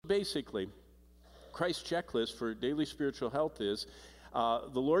basically, Christ's checklist for daily spiritual health is the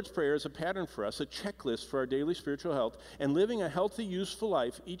Lord's Prayer is a pattern for us, a checklist for our daily spiritual health. And living a healthy, useful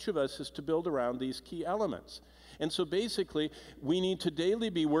life, each of us is to build around these key elements. And so basically, we need to daily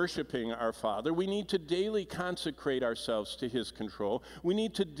be worshiping our Father. We need to daily consecrate ourselves to His control. We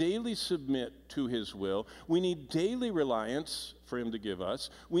need to daily submit to His will. We need daily reliance for Him to give us.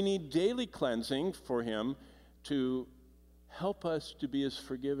 We need daily cleansing for Him to help us to be as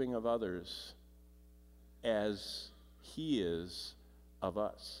forgiving of others as He is of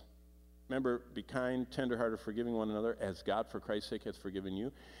us. Remember, be kind, tenderhearted, forgiving one another, as God, for Christ's sake, hath forgiven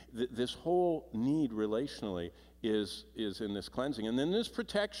you. This whole need relationally is in this cleansing. And then this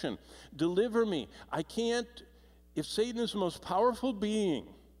protection. Deliver me. I can't, if Satan is the most powerful being,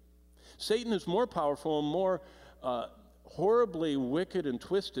 Satan is more powerful and more horribly wicked and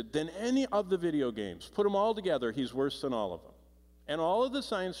twisted than any of the video games. Put them all together, he's worse than all of them. And all of the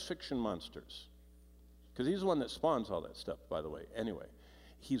science fiction monsters. Because he's the one that spawns all that stuff, by the way. Anyway,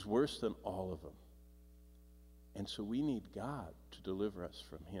 he's worse than all of them. And so we need God to deliver us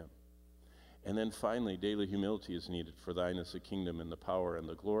from him. And then finally, daily humility is needed, for thine is the kingdom and the power and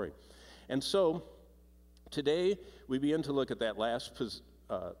the glory. And so today we begin to look at that last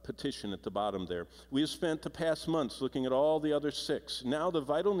petition at the bottom there. We have spent the past months looking at all the other 6. Now the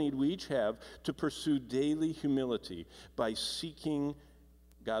vital need we each have to pursue daily humility by seeking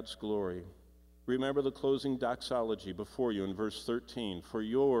God's glory. Remember the closing doxology before you in verse 13. For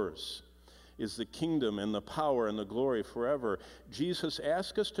yours is the kingdom and the power and the glory forever. Jesus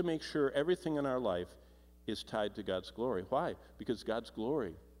asks us to make sure everything in our life is tied to God's glory. Why? Because God's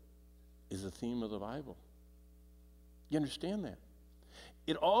glory is the theme of the Bible. You understand that?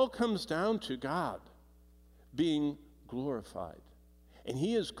 It all comes down to God being glorified. And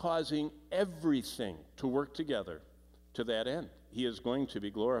he is causing everything to work together to that end. He is going to be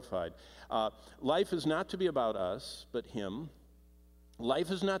glorified. Life is not to be about us, but him.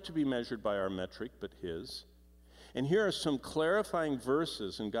 Life is not to be measured by our metric, but his. And here are some clarifying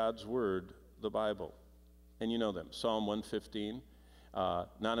verses in God's word, the Bible. And you know them. Psalm 115. Not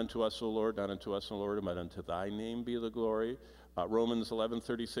unto us, O Lord, not unto us, O Lord, but unto thy name be the glory. Romans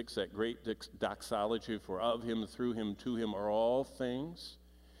 11:36, that great doxology, for of him, through him, to him are all things.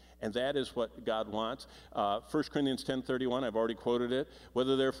 And that is what God wants. 1 Corinthians 10:31, I've already quoted it.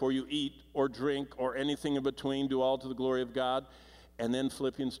 Whether therefore you eat or drink or anything in between, do all to the glory of God. And then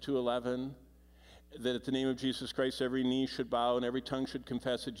Philippians 2:11, that at the name of Jesus Christ every knee should bow and every tongue should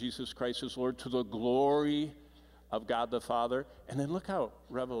confess that Jesus Christ is Lord, to the glory of God the Father. And then look how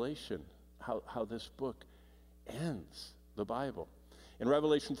Revelation, how this book ends the Bible. In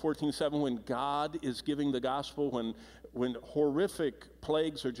Revelation 14:7, when God is giving the gospel, when horrific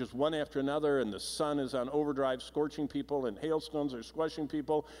plagues are just one after another, and the sun is on overdrive scorching people, and hailstones are squashing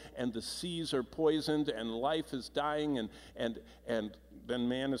people, and the seas are poisoned, and life is dying, and then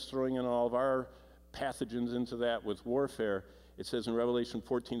man is throwing in all of our pathogens into that with warfare. It says in Revelation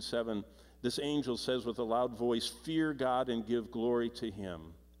 14:7, this angel says with a loud voice, fear God and give glory to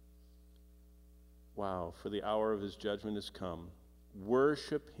him. Wow, for the hour of his judgment is come.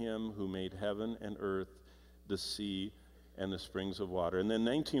 Worship him who made heaven and earth, the sea, and the springs of water. And then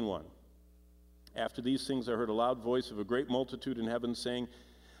 19:1. After these things I heard a loud voice of a great multitude in heaven saying,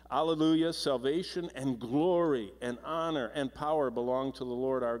 Alleluia, salvation and glory and honor and power belong to the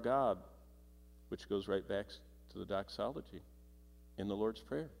Lord our God. Which goes right back to the doxology in the Lord's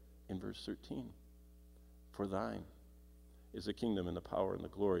Prayer in verse 13. For thine is the kingdom and the power and the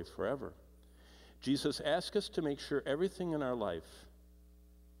glory forever. Jesus asks us to make sure everything in our life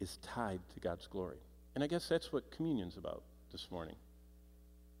is tied to God's glory. And I guess that's what communion's about this morning.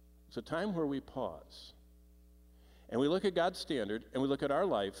 It's a time where we pause and we look at God's standard and we look at our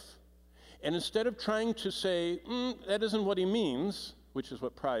life, and instead of trying to say, that isn't what he means, which is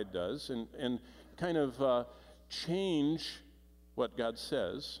what pride does, and kind of change what God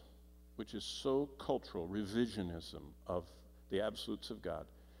says, which is so cultural, revisionism of the absolutes of God.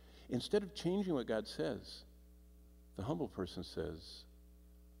 Instead of changing what God says, the humble person says,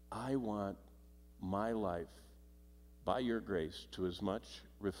 I want my life, by your grace, to as much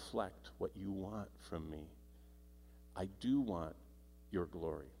reflect what you want from me. I do want your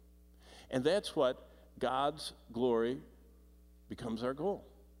glory. And that's what God's glory becomes our goal.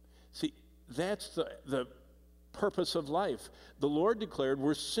 See, that's the purpose of life. The Lord declared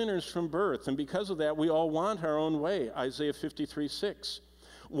we're sinners from birth, and because of that, we all want our own way. Isaiah 53:6.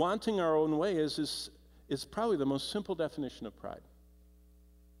 Wanting our own way is probably the most simple definition of pride.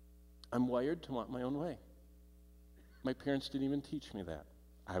 I'm wired to want my own way. My parents didn't even teach me that.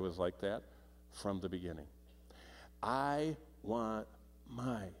 I was like that from the beginning. I want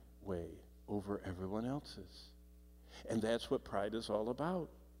my way over everyone else's. And that's what pride is all about.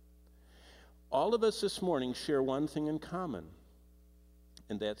 All of us this morning share one thing in common,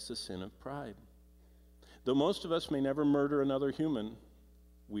 and that's the sin of pride. Though most of us may never murder another human,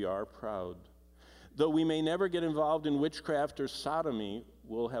 we are proud. Though we may never get involved in witchcraft or sodomy,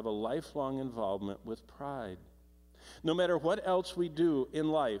 we'll have a lifelong involvement with pride. No matter what else we do in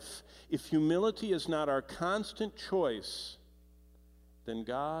life, if humility is not our constant choice, then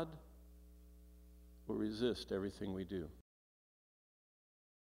God will resist everything we do.